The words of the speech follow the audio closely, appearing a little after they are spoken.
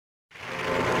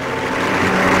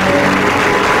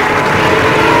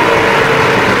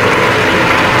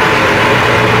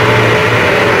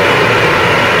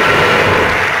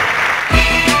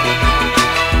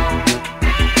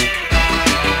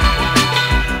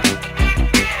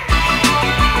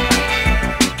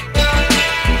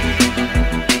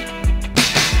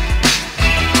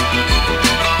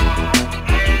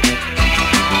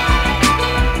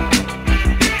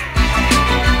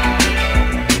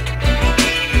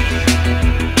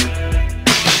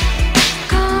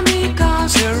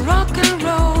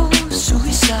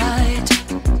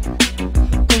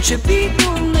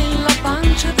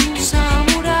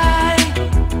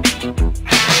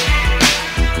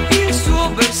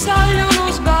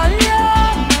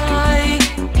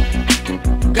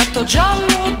Gatto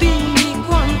giallo, dimmi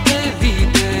quante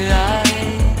vite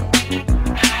hai.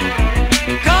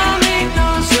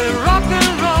 Kamikaze, rock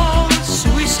and roll,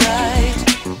 suicide.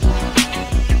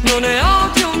 Non è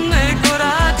odio né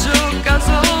coraggio,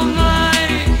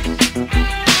 casomai.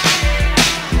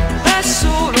 È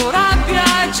solo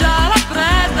rabbia e già la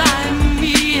preda è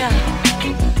mia.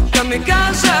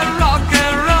 Kamikaze, rock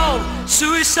and roll,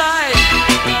 suicide.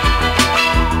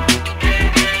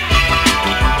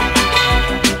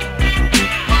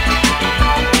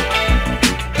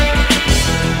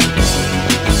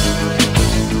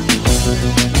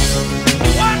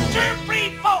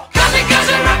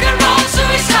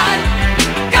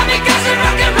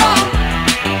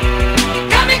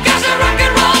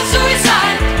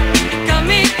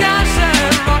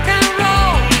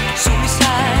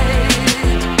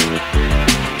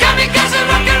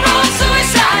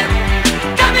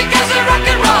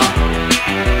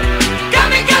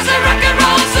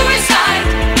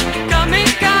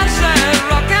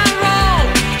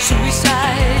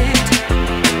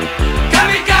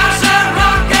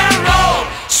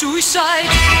 Suicide,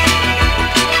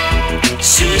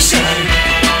 suicide,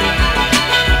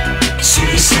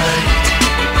 suicide,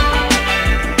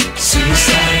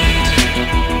 suicide.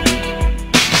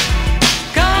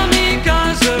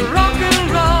 Kamikaze, rock and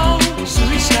roll,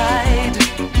 suicide.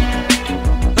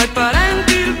 Ai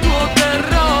parenti il tuo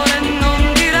terrore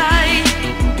non dirai.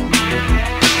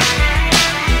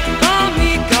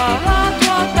 Amica, la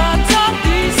tua tazza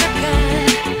di sake.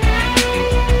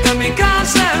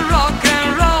 Kamikaze, rock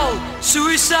and roll,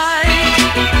 suicide,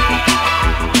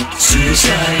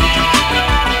 suicide.